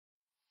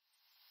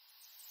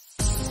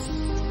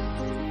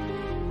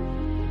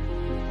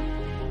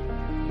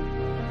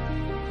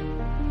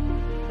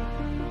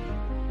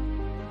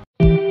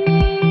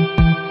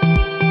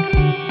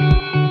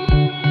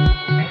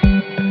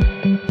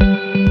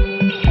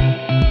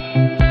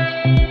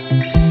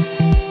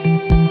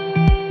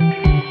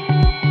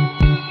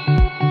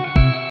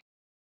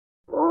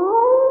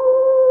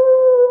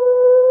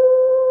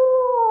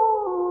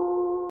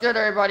good,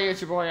 everybody? It's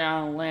your boy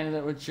Alan, landed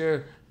it with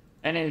your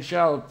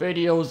NHL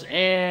videos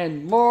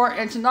and more.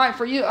 And tonight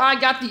for you, I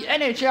got the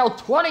NHL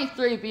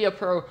 23 Be a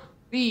Pro,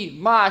 Be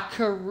My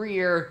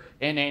Career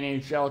in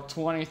NHL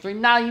 23.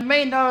 Now, you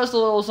may notice a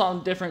little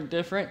something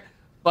different,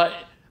 but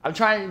I'm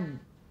trying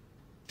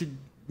to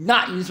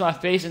not use my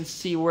face and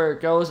see where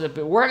it goes. If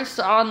it works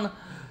on,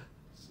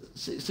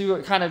 see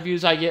what kind of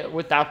views I get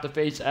without the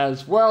face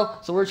as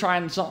well. So we're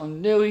trying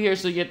something new here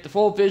so you get the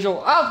full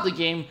visual of the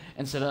game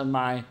instead of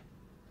my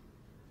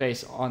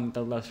face on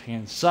the left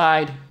hand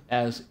side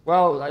as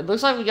well. It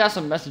looks like we got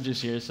some messages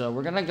here, so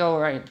we're gonna go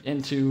right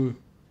into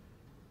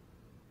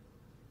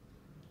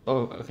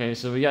okay,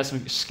 so we got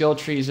some skill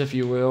trees, if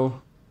you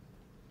will.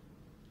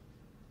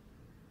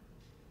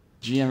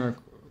 GM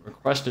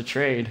request a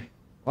trade.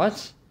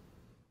 What?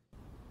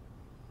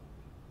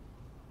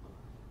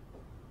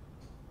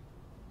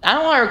 I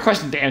don't want to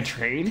request a damn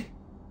trade.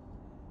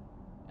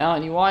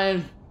 Alan, you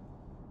wanted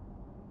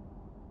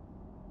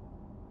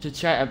to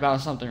chat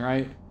about something,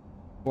 right?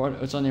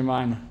 What's on your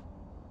mind?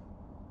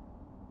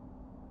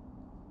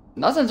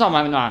 Nothing's on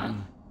my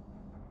mind.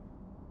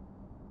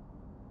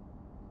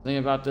 Think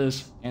about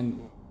this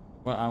and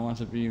what I want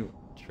to be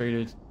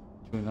traded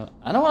to another.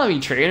 I don't want to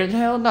be traded.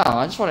 Hell no.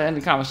 I just want to end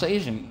the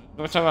conversation.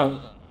 I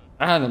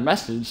had a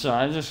message, so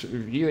I just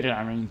reviewed it.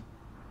 I mean,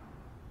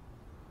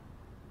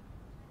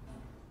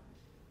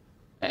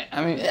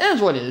 it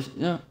is what it is.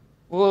 You know.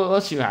 Well,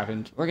 let's see what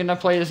happens. We're gonna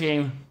play this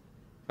game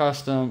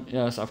custom.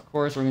 Yes, of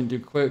course. We're gonna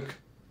do quick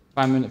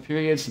 5-minute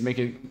periods to make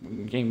it a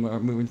game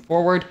moving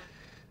forward.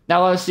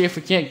 Now let's see if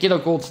we can't get a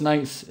goal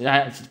tonight.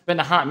 It's been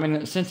a hot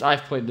minute since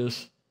I've played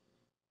this.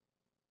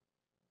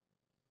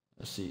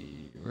 Let's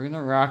see. We're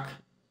gonna rock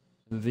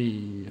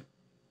the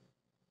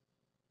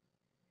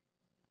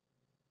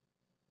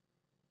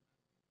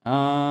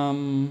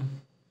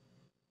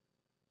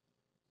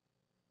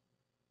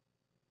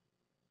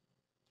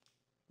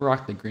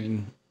rock the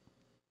green.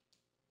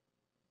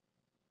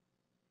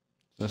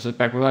 So sit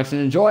back, relax,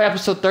 and enjoy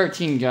episode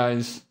 13,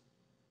 guys.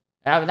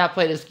 I have not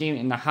played this game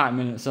in a hot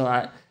minute,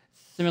 so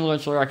similar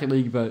to Rocket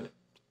League, but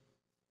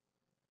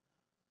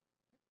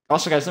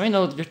also, guys, let me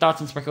know your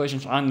thoughts and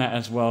speculations on that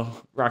as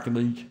well, Rocket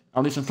League.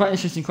 I'll leave some fun,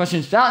 interesting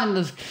questions down in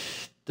the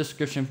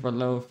description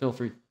below. Feel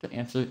free to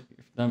answer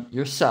them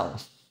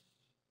yourselves.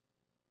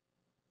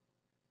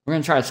 We're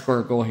gonna try to score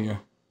a goal here.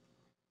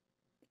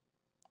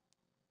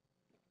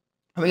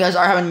 Hope you guys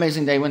are having an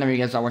amazing day whenever you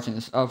guys are watching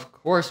this. Of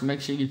course, make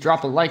sure you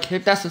drop a like,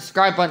 hit that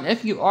subscribe button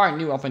if you are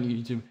new up on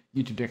YouTube,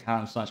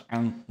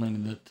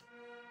 youtube.com/AlanLandedIt.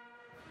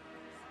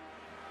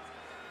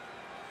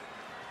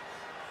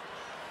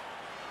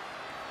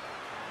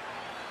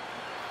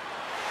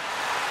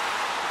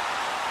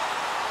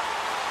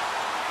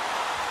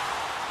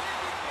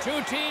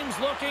 Two teams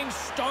looking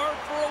starved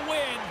for a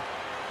win,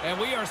 and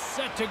we are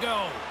set to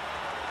go.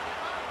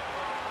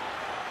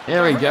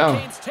 There we go.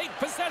 Hurricanes take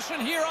possession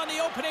here on the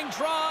opening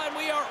draw, and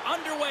we are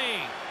underway.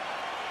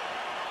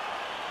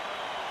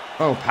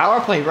 Oh,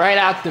 power play right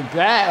out the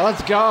bat.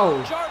 Let's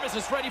go. Jarvis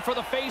is ready for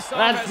the face-off.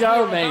 Let's go, we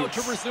are about mates.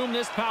 to resume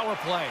this power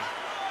play.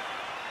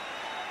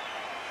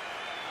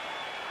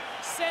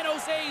 San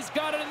Jose's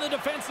got it in the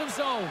defensive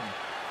zone.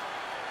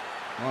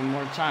 One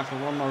more time for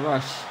one more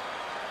rush.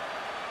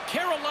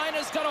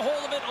 Carolina's got a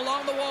hold of it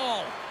along the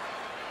wall.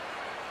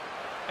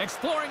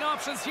 Exploring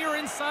options here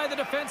inside the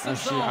defensive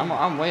zone.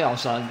 I'm way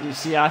outside. You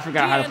see, I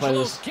forgot how to play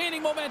this.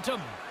 Gaining momentum.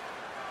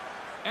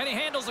 And he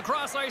handles the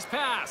cross-ice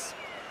pass.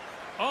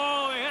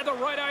 Oh, he had the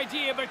right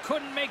idea, but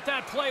couldn't make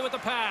that play with the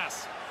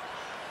pass.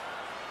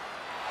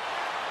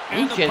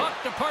 And the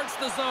puck departs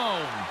the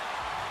zone.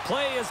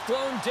 Play is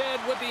blown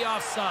dead with the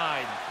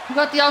offside. Who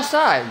got the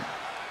offside?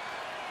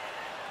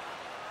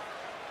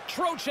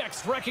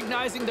 Trocheck's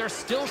recognizing they're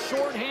still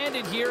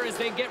short-handed here as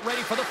they get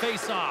ready for the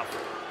face-off.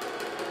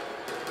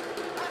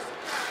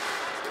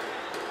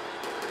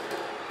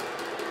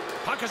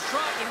 Puck is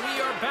dropped, and we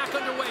are back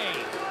underway.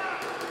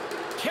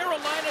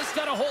 Carolina's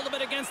got a hold of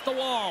it against the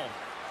wall.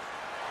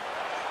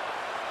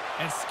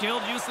 And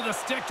skilled use of the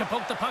stick to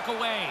poke the puck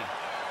away.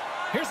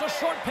 Here's a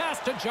short pass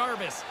to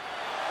Jarvis.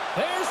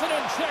 There's an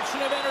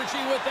injection of energy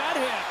with that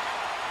hit.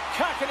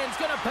 Kakanen's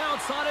going to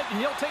bounce on it, and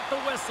he'll take the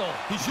whistle.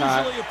 He's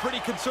usually a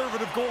pretty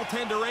conservative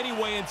goaltender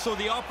anyway, and so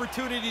the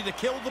opportunity to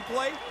kill the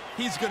play,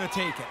 he's going to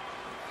take it.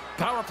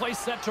 Power play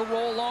set to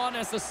roll on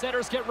as the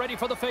setters get ready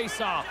for the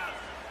face-off.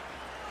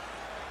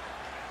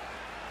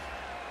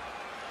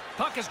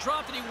 Puck is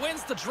dropped, and he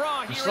wins the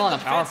draw here in the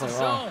defensive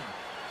zone.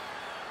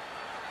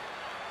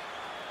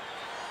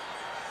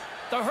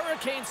 The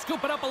Hurricanes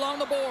scoop it up along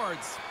the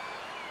boards.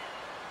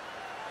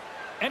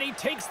 And he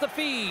takes the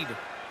feed.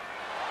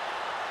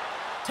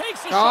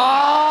 Takes a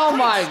shot. Oh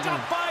my God.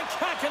 Stop by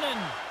Kakkonen.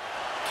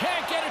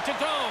 Can't get it to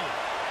go.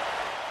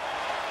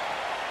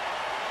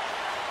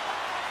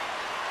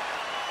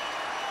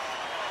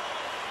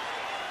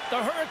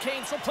 The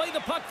Hurricanes will play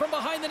the puck from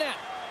behind the net.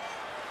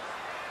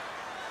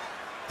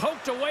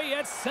 Poked away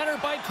at center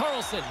by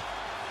Carlson.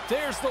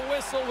 There's the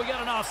whistle. We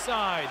got an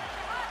offside.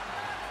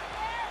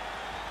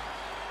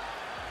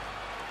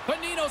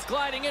 Bonino's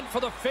gliding in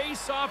for the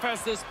face-off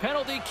as this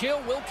penalty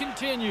kill will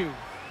continue.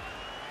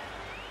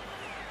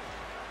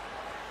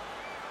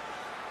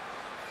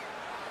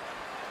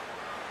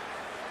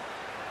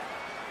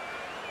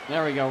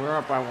 There we go. We're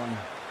up by 1.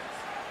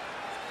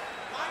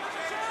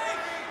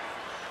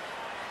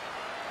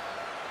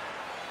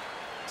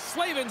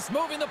 Slavin's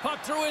moving the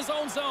puck through his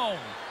own zone.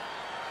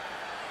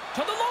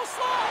 To the low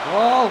slot.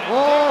 Whoa,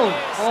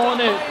 whoa,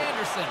 on it.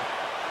 Anderson.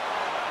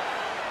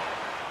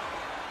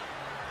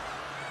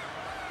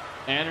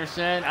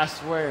 Anderson, I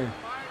swear.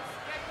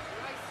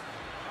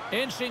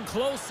 Inching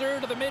closer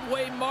to the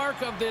midway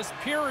mark of this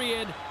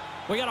period.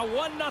 We got a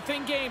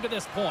 1-0 game to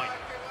this point.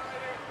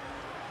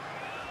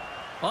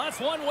 Well,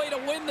 that's one way to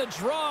win the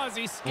draw as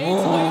he skates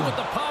away with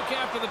the puck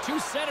after the 2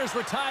 centers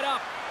were tied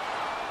up.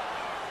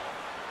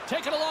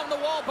 Taken along the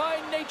wall by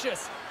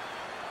Natchez.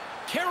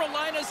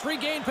 Carolina's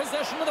regained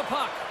possession of the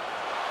puck.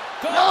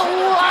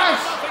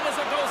 Nothing as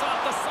it goes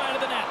off the side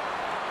of the net.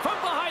 From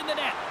behind the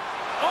net.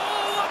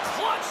 Oh, a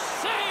clutch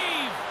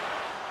save!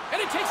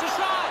 And he takes a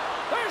shot.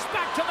 There's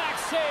back-to-back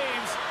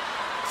saves.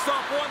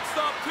 Stop 1,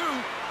 stop 2.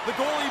 The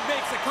goalie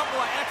makes a couple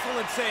of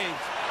excellent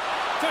saves.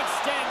 Good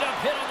stand-up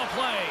hit on the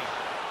play.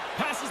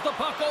 Passes the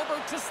puck over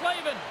to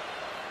Slavin.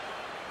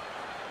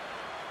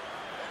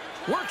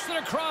 Works it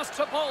across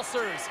to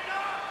Balcers.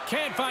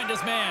 Can't find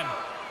his man.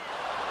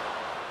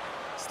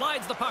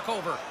 Slides the puck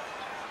over.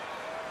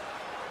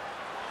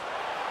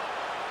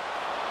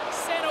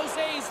 San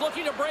Jose's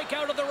looking to break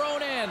out of their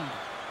own end.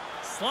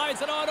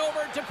 Slides it on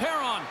over to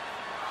Perron.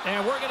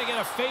 And we're going to get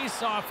a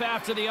face-off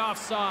after the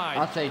offside.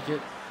 I'll take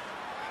it.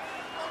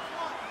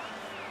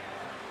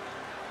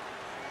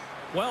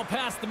 Well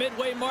past the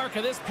midway mark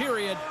of this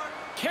period.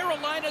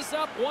 Carolina's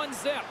up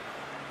 1-0.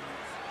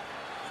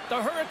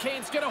 The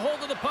Hurricanes get a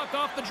hold of the puck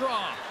off the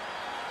draw.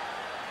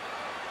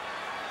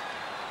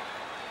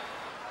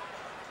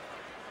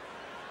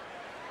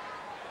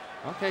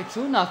 Okay,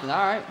 2-0. All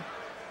right.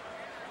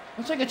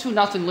 We'll take a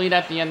 2-0 lead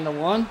at the end of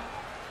 1.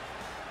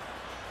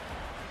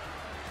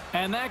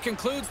 And that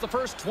concludes the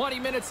first 20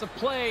 minutes of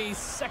play.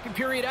 Second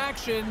period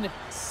action.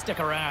 Stick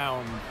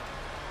around.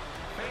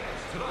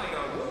 Fans, tonight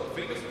our world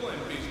famous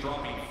blimp is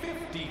dropping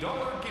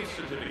 $50 gift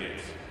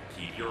certificates.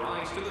 Keep your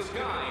eyes to the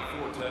sky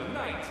for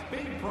tonight's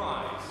big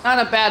prize.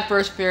 Not a bad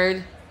first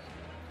period.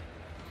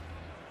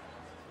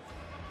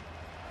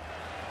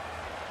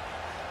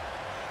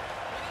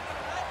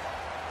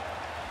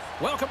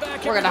 Welcome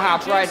back. We're gonna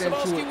hop right into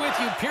it. With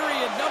you,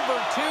 period number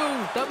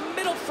 2. The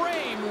middle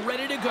frame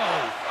ready to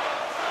go.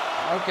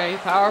 Okay,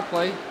 power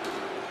play.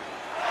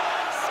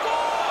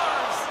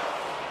 Scores!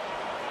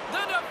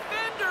 The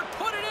defender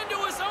put it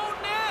into his own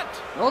net.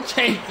 We'll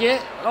take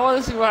it. I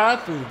want to see what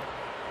happens.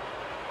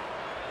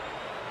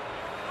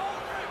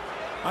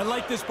 I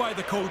like this by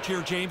the coach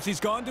here, James. He's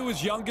gone to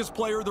his youngest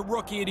player, the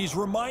rookie, and he's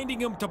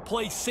reminding him to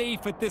play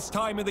safe at this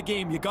time of the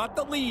game. You got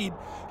the lead.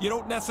 You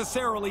don't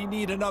necessarily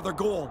need another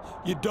goal.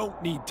 You don't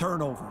need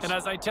turnovers. And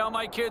as I tell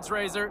my kids,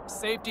 Razor,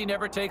 safety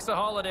never takes a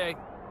holiday.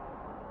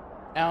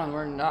 Alan,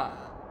 we're not.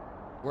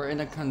 We're in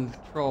a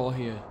control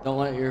here. Don't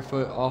let your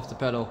foot off the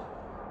pedal.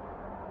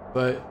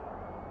 But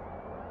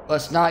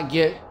let's not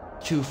get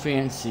too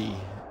fancy.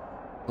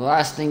 The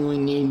last thing we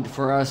need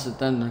for us is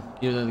then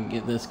to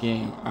get this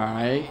game,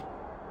 alright?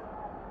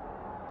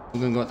 I'm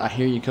gonna go. I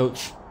hear you,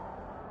 coach.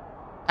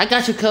 I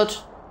got you, coach.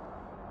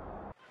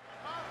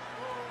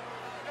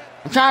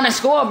 I'm trying to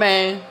score,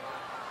 man.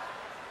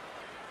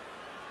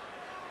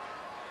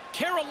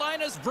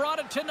 Carolina's brought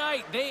it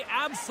tonight. They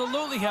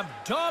absolutely have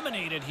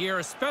dominated here,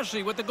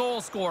 especially with the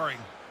goal scoring.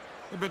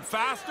 They've been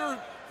faster,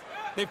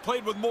 they've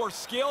played with more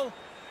skill,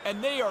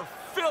 and they are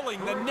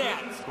filling the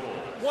net.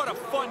 What a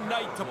fun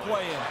night to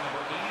play in.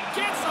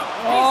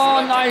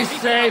 Oh, nice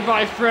save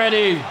by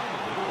Freddie.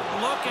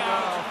 Look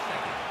out.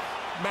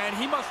 Man,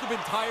 he must have been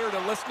tired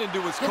of listening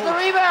to his coach. Get the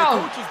rebound.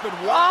 The coach has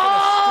been walking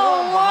a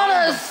storm behind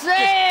him, just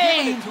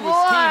giving it to his team for the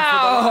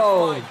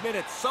last 5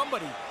 minutes.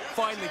 Somebody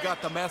finally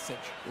got the message.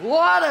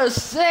 What a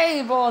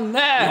save on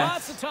that.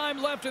 Lots of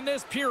time left in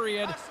this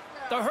period.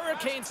 The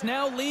Hurricanes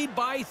now lead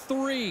by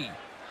 3.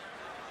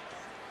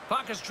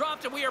 Puck is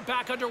dropped and we are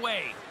back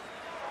underway.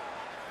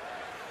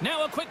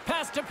 Now a quick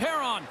pass to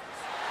Perron.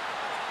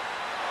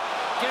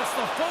 Gets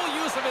the full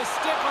use of his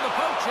stick on the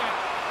poke check.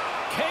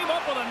 Came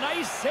up with a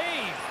nice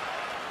save.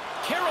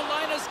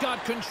 Carolina's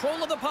got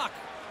control of the puck.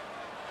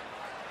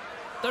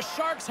 The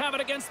Sharks have it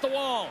against the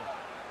wall.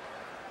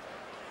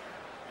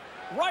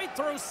 Right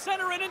through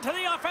center and into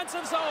the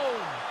offensive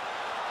zone.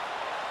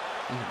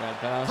 Bad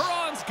pass.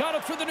 Perron's got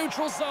it through the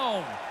neutral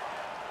zone.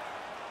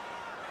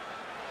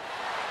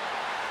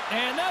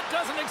 And that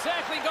doesn't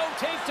exactly go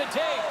tape to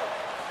tape.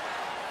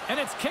 And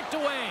it's kicked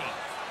away.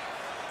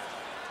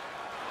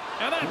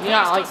 And that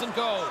pass doesn't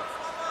go.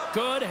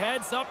 Good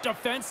heads-up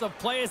defensive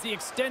play as he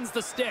extends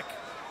the stick.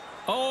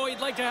 Oh, he'd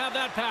like to have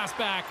that pass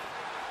back.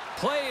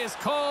 Play is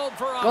called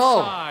for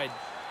offside.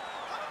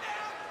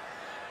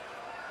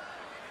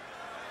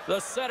 The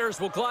setters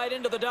will glide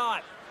into the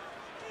dot.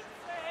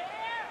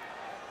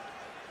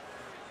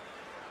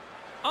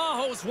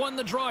 Aho's won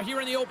the draw here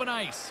in the open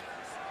ice.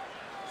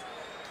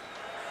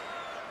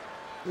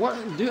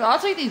 What, dude? I'll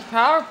take these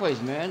power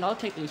plays, man. I'll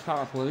take these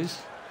power plays.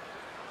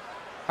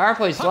 Power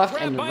plays Puck left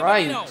grab and by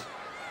right. Bonino.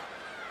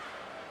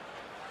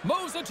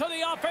 Moves into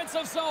the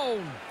offensive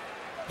zone.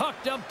 Puck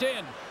dumped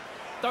in.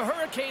 The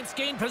Hurricanes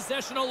gain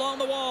possession along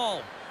the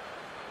wall.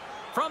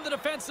 From the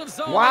defensive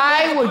zone.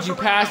 Why would you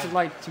pass it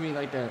like to me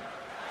like that?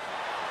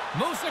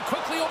 Moves it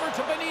quickly over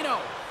to Bonino.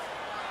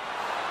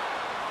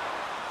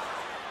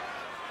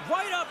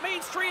 Right up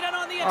Main Street and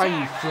on the attack. Are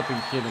you flipping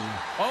kidding me?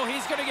 Oh,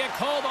 he's going to get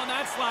called on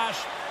that slash.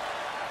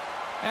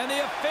 And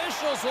the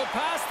officials will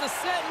pass the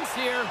sentence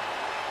here.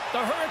 The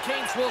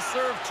Hurricanes will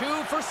serve 2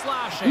 for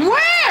slashing.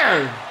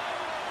 Where?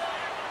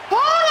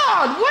 Hold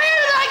on. Where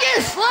did I get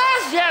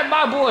slashed at,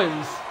 my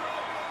boys?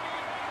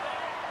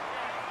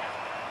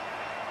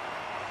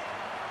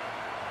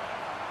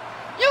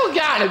 You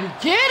gotta be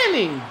kidding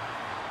me.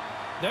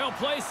 They'll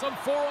play some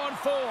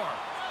 4-on-4.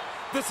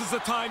 This is the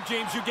time,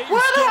 James, you get your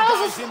Where the skill hell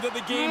guys is this? into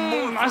the game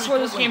more I swear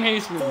this frequently. game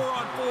hates me.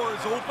 4-on-4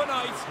 is open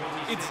ice.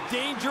 It's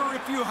danger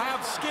if you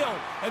have skill,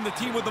 and the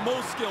team with the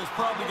most skill is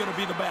probably going to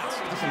be the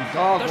best. That's some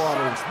dog The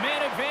water. Sharks'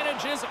 man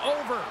advantage is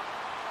over.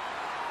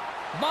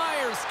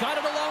 Myers got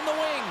it along the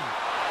wing.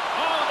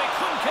 Oh, they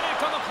couldn't connect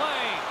on the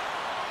play.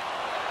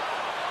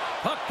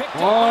 Puck picked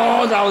up.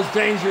 Oh, that was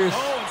dangerous.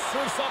 Oh, and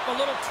serves up a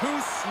little too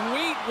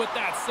sweet with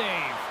that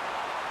save.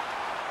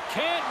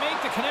 Can't make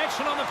the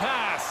connection on the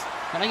pass.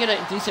 Can I get a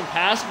decent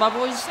pass, my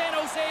boys? San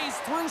Jose's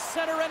through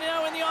center and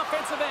now in the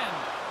offensive end.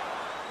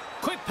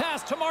 Quick pass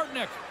to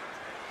Martinick.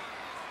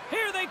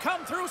 Here they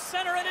come through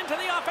center and into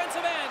the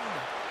offensive end.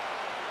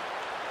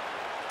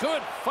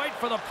 Good fight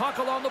for the puck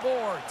along the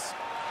boards.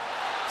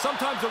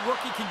 Sometimes a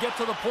rookie can get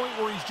to the point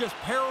where he's just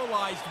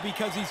paralyzed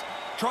because he's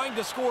trying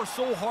to score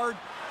so hard.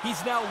 He's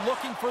now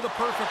looking for the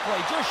perfect play.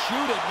 Just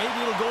shoot it. Maybe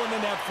it'll go in the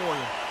net for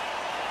you.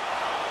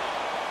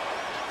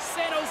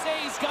 San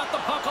Jose's got the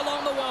puck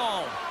along the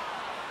wall.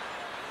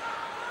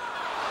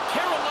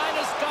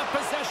 Carolina's got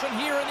possession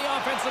here in the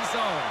offensive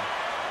zone.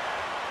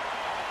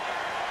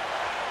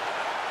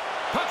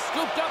 Puck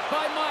scooped up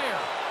by Meyer.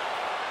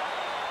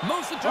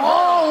 Moves it to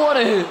Oh, what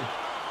a hit.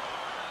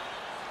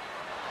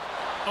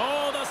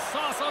 Oh, the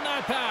sauce on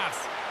that pass.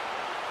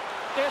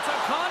 It's a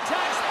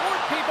contact sport,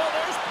 people.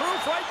 There's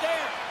proof right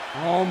there.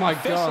 Oh, my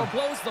Official God.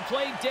 blows the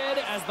play dead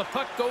as the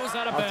puck goes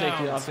out of I'll bounds.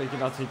 take it. I'll take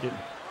it. I'll take it.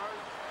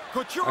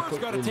 Couture's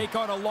got to take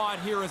on a lot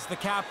here as the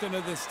captain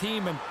of this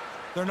team, and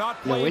they're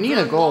not playing we need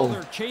very a goal. well.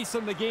 They're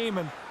chasing the game,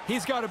 and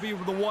he's got to be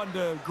the one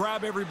to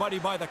grab everybody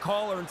by the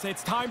collar and say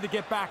it's time to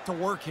get back to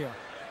work here.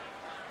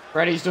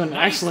 Freddie's doing an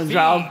Nice excellent feed.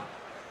 job.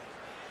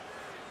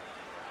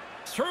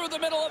 Through the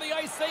middle of the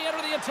ice, they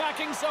enter the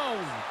attacking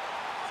zone.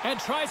 And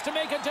tries to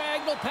make a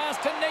diagonal pass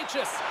to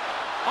Natchez.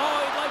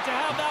 Oh, he'd like to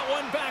have that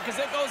one back as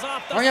it goes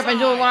off the Hurry up and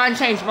do a side. line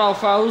change,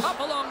 mofos. Up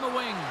along the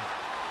wing.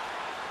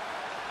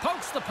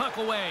 Pokes the puck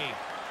away.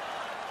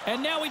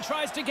 And now he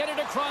tries to get it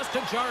across to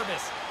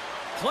Jarvis.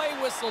 Play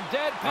whistle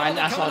dead. Penalty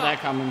I saw coming that up.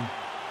 coming.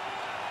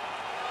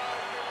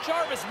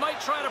 Jarvis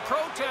might try to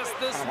protest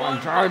this Come one,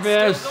 on, Jarvis.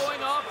 but still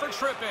going off for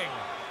tripping.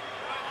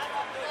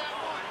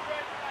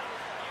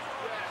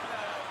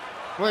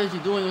 What is he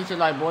doing with your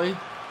life, boy?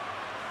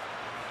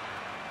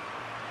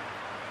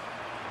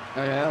 Oh,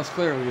 yeah, that was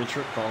clearly a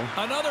trick call.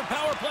 Another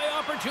power play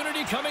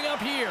opportunity coming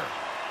up here.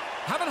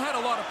 Haven't had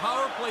a lot of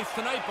power plays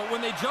tonight, but when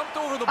they jumped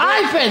over the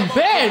I've been to come out for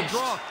the benched.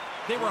 draw,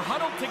 they were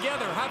huddled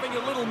together, having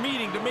a little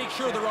meeting to make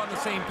sure they're on the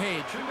same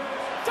page.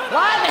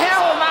 Why the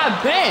hell am I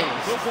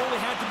benched? The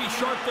goalie had to be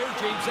sharp there,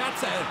 James.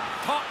 That's a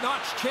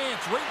top-notch chance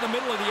right in the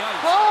middle of the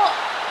ice. Oh,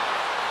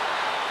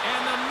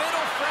 And the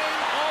middle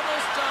frame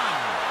almost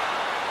done.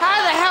 how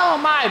the hell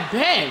am I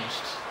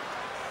benched?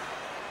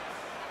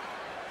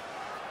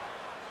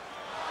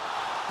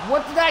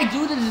 What did I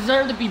do to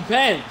deserve to be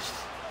benched?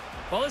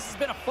 Well, this has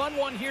been a fun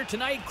one here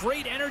tonight.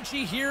 Great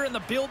energy here in the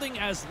building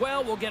as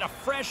well. We'll get a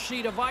fresh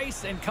sheet of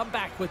ice and come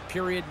back with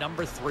period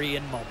number 3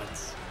 in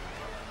moments.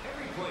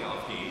 Every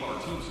playoff game, our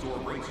team store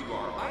brings you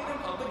our item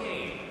of the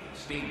game.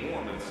 Stay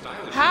warm and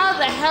stylish. How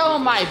the hell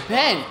am I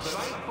benched?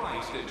 Tonight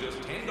priced at just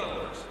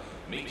 $10.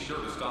 Make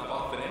sure to stop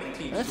off at any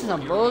team This is store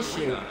some here in the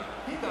bullshit. arena.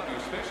 Pick up your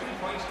specially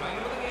priced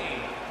item of the game.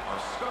 Our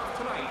scarf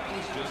tonight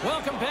is just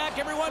Welcome back,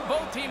 everyone.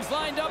 Both teams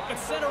lined up at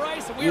center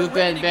ice, and we are You've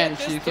ready been to get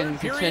benched. this You can third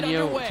period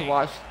continue underway. to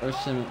watch or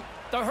sim.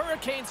 The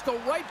Hurricanes go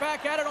right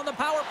back at it on the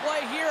power play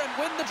here and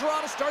win the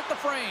draw to start the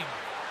frame.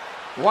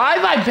 Why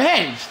am I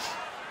benched?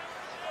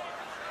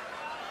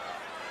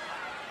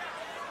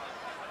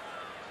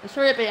 Let's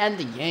hurry up and end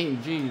the game.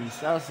 Jeez,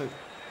 that was a...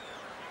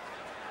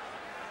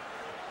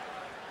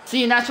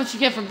 See, and that's what you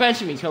get for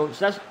benching me, coach.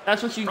 That's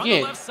what you From get.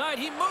 the left side,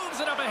 he moves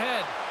it up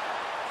ahead.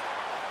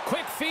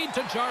 Quick feed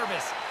to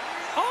Jarvis.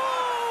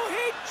 Oh,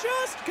 he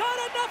just got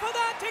enough of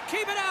that to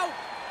keep it out.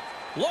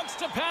 Looks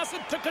to pass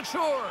it to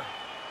Couture.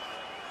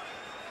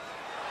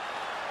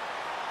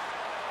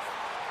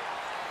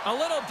 A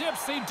little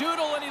dipsy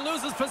doodle, and he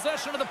loses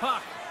possession of the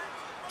puck.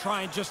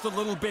 Trying just a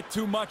little bit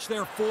too much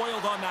there,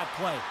 foiled on that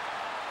play.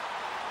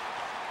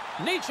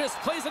 Natchez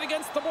plays it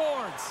against the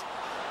boards.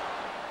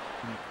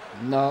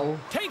 No,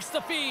 Takes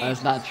the feed.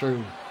 that's not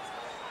true.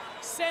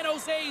 San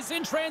Jose's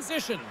in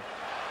transition.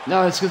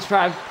 No, it's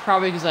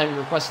probably because I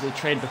requested a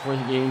trade before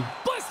the game.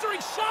 Blistering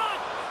shot!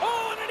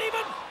 Oh, and an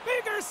even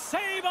bigger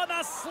save on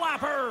the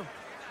slapper.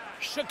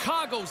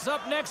 Chicago's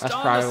up next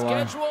on the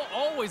schedule.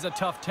 Always a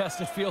tough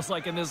test, it feels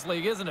like, in this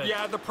league, isn't it?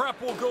 Yeah, the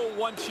prep will go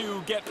once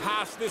you get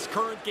past this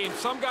current game.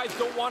 Some guys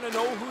don't want to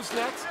know who's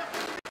next.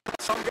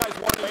 Some guys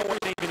want to know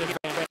what they can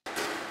advance.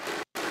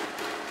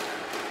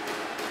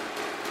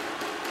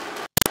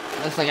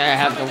 Looks like I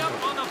have to.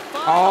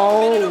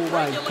 Oh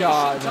my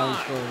God, that was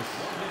close.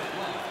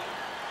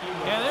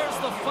 And there's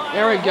the final.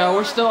 There we go.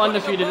 We're still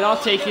undefeated.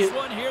 I'll take it.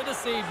 One here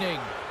this evening.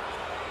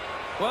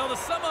 Well, to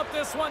sum up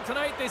this one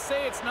tonight, they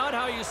say it's not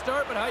how you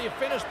start, but how you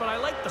finish. But I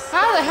like the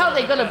start. How the hell are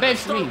they gonna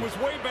bench me? It was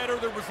way better.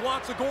 There was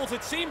lots of goals.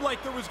 It seemed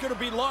like there was going to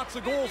be lots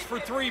of goals for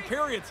 3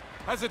 periods.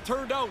 As it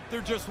turned out,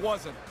 there just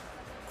wasn't.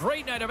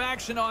 Great night of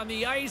action on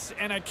the ice,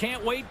 and I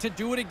can't wait to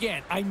do it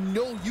again. I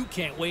know you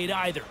can't wait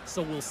either.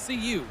 So we'll see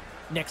you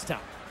next time,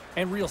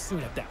 and real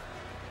soon at that.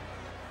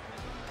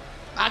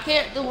 I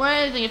can't do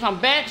anything if I'm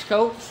bench,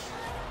 coach.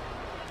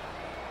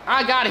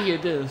 I gotta hear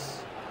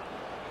this.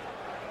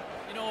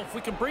 You know, if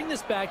we can bring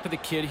this back to the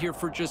kid here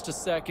for just a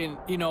second,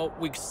 you know,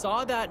 we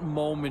saw that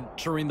moment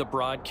during the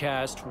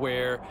broadcast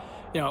where,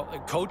 you know,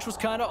 coach was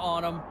kind of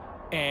on him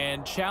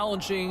and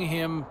challenging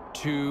him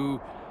to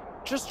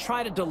just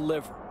try to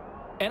deliver.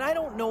 And I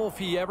don't know if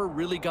he ever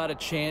really got a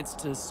chance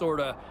to sort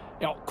of,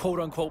 you know, quote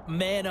unquote,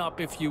 man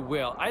up, if you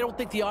will. I don't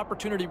think the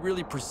opportunity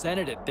really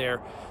presented it there.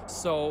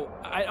 So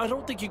I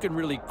don't think you can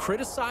really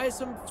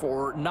criticize him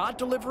for not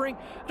delivering.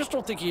 I just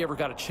don't think he ever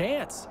got a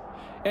chance.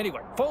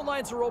 Anyway, phone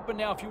lines are open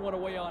now if you want to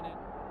weigh on it.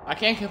 I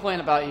can't complain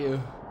about you.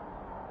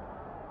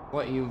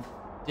 What you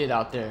did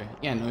out there.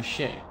 Yeah, no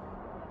shit.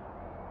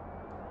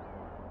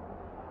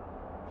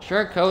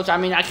 Sure, coach. I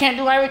mean, I can't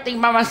do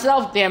everything by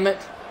myself, damn it.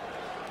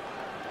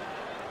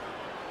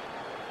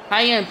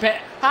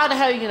 How the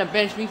hell are you gonna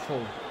bench me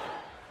for?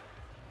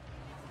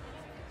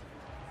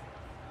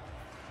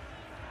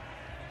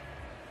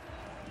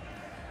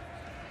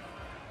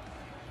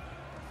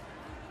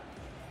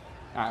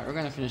 Alright, we're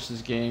gonna finish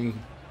this game.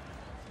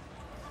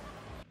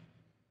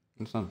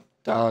 And some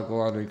dog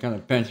water gonna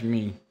bench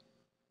me.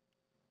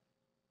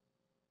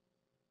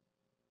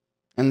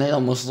 And they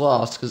almost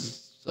lost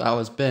because I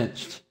was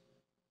benched.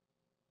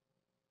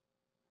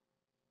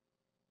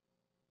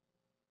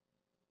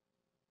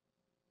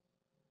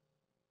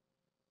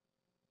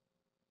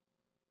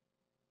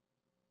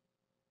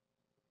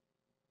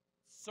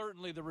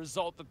 Certainly the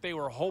result that they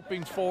were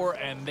hoping for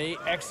and they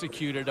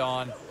executed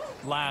on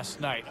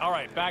last night. All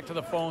right, back to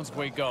the phones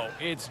we go.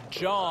 It's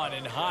John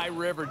in High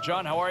River.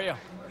 John, how are you?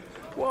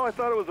 Well, I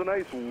thought it was a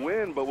nice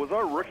win, but was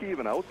our rookie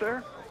even out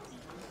there?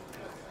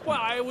 Well,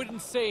 I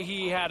wouldn't say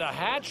he had a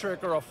hat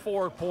trick or a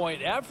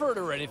 4-point effort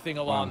or anything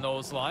along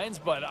those lines,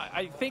 but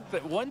I think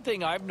that one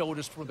thing I've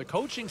noticed from the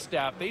coaching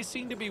staff, they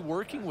seem to be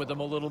working with him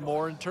a little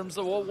more in terms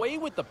of away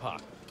with the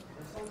puck.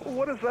 Well,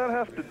 what does that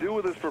have to do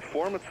with his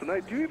performance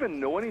tonight? Do you even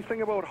know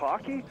anything about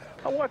hockey?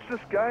 I watched this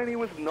guy and he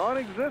was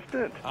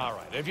non-existent. All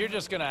right, if you're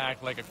just going to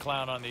act like a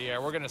clown on the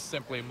air, we're going to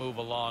simply move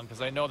along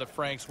because I know that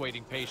Frank's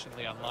waiting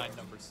patiently on line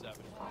number 7.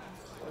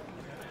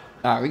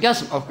 All right, we got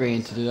some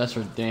upgrading to do, that's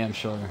for damn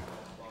sure.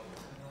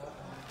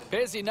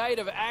 Busy night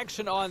of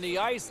action on the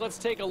ice. Let's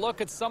take a look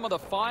at some of the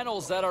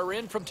finals that are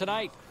in from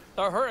tonight.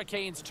 The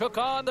Hurricanes took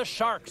on the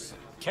Sharks.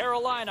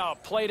 Carolina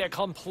played a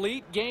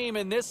complete game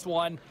in this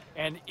one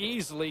and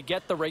easily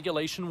get the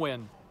regulation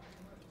win.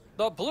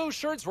 The Blue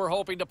Shirts were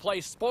hoping to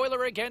play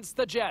spoiler against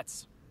the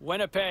Jets.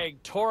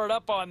 Winnipeg tore it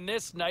up on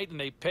this night and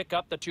they pick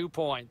up the 2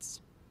 points.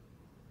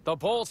 The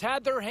Bulls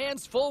had their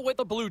hands full with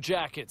the Blue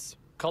Jackets.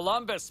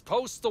 Columbus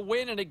posts the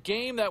win in a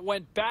game that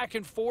went back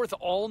and forth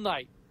all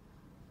night.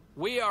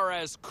 We are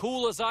as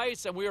cool as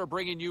ice, and we are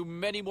bringing you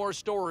many more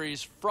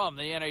stories from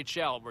the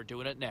NHL. We're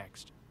doing it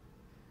next.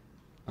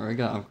 All right, we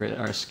gotta upgrade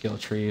our skill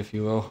tree, if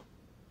you will.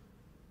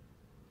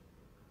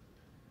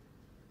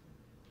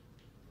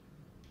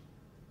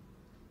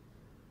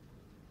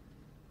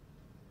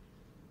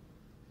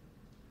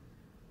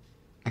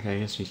 Okay, I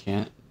guess we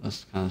can't.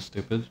 That's kind of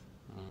stupid.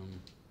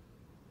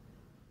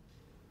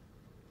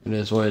 It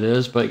is what it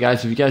is. But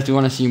guys, if you guys do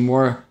want to see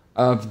more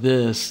of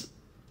this,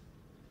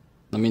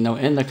 let me know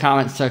in the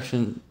comment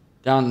section,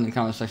 down in the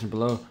comment section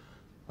below.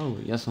 Oh,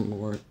 we got some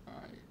more.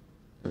 All right,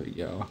 there we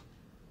go.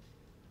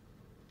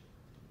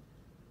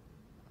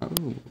 Oh,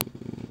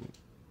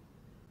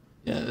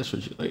 yeah, this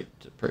would you like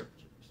to purchase?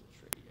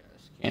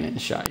 Yes, cannon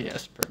shot.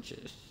 Yes,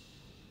 purchase.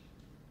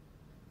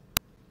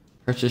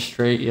 Purchase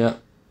straight.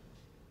 Yep.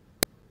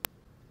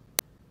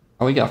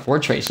 Oh, we got 4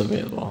 traits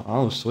available.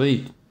 Oh,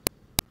 sweet.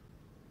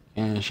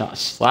 Cannon shot,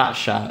 slap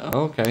shot.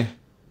 Okay. So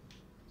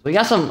we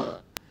got some.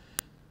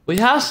 We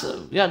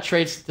got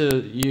traits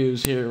to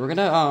use here. We're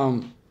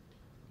gonna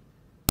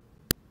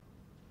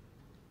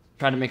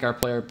try to make our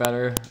player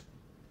better.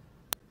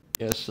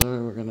 Yes,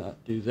 sir. We're gonna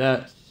do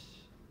that.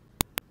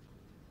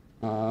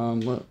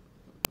 Level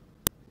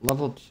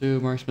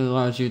 2 marksman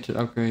allows you to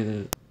upgrade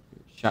the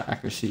shot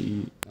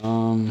accuracy.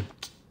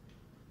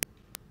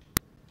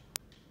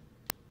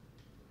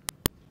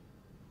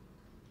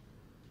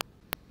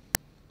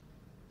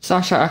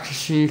 Slap shot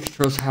accuracy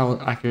controls how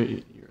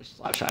accurate your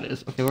slap shot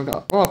is. Okay, we'll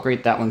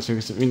upgrade that one too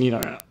because we need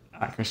our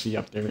accuracy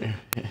up there.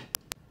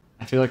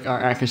 I feel like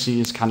our accuracy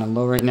is kind of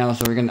low right now,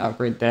 so we're gonna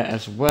upgrade that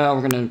as well.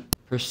 We're gonna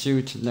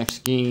pursue to the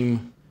next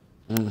game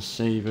and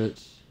save it.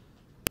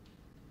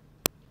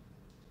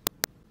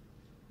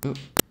 Oop.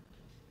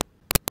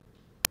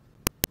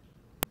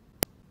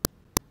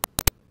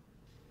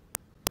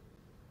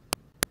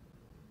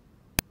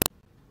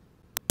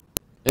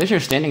 There's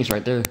your standings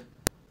right there.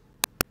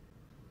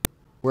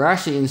 We're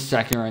actually in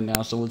second right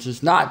now, so which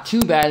is not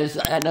too bad.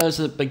 I know it's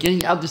the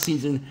beginning of the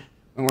season,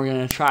 and we're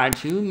going to try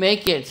to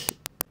make it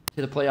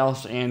to the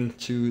playoffs and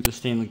to the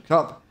Stanley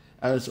Cup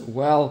as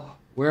well.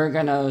 We're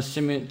going to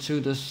simulate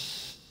to the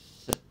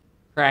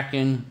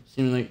Kraken,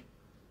 simulate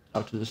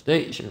up to the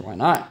state. Sure, why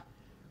not?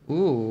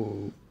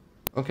 Ooh,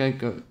 okay,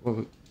 good.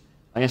 Well,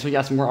 I guess we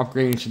got some more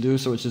upgrading to do,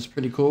 so which is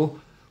pretty cool.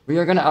 We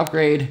are going to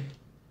upgrade.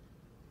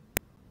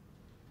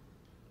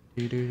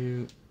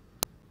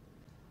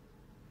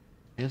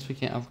 I guess we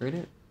can't upgrade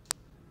it.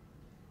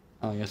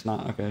 Oh, I guess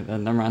not. Okay,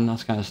 then never mind.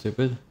 That's kind of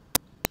stupid.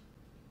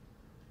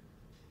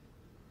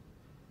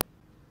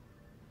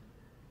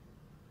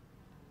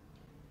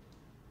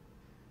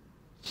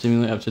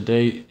 Seemingly up to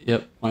date.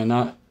 Yep, why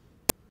not?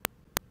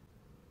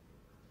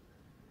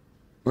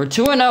 We're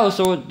 2-0,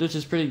 so this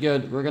is pretty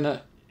good. We're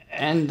gonna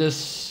end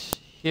this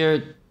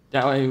here.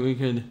 That way we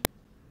could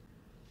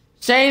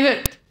save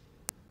it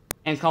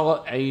and call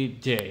it a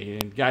day.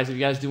 And guys, if you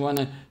guys do want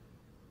to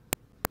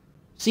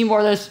see more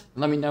of this,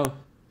 let me know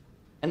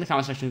in the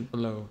comment section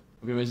below.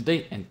 Hope you have a nice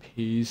day, and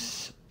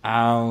peace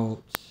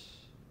out.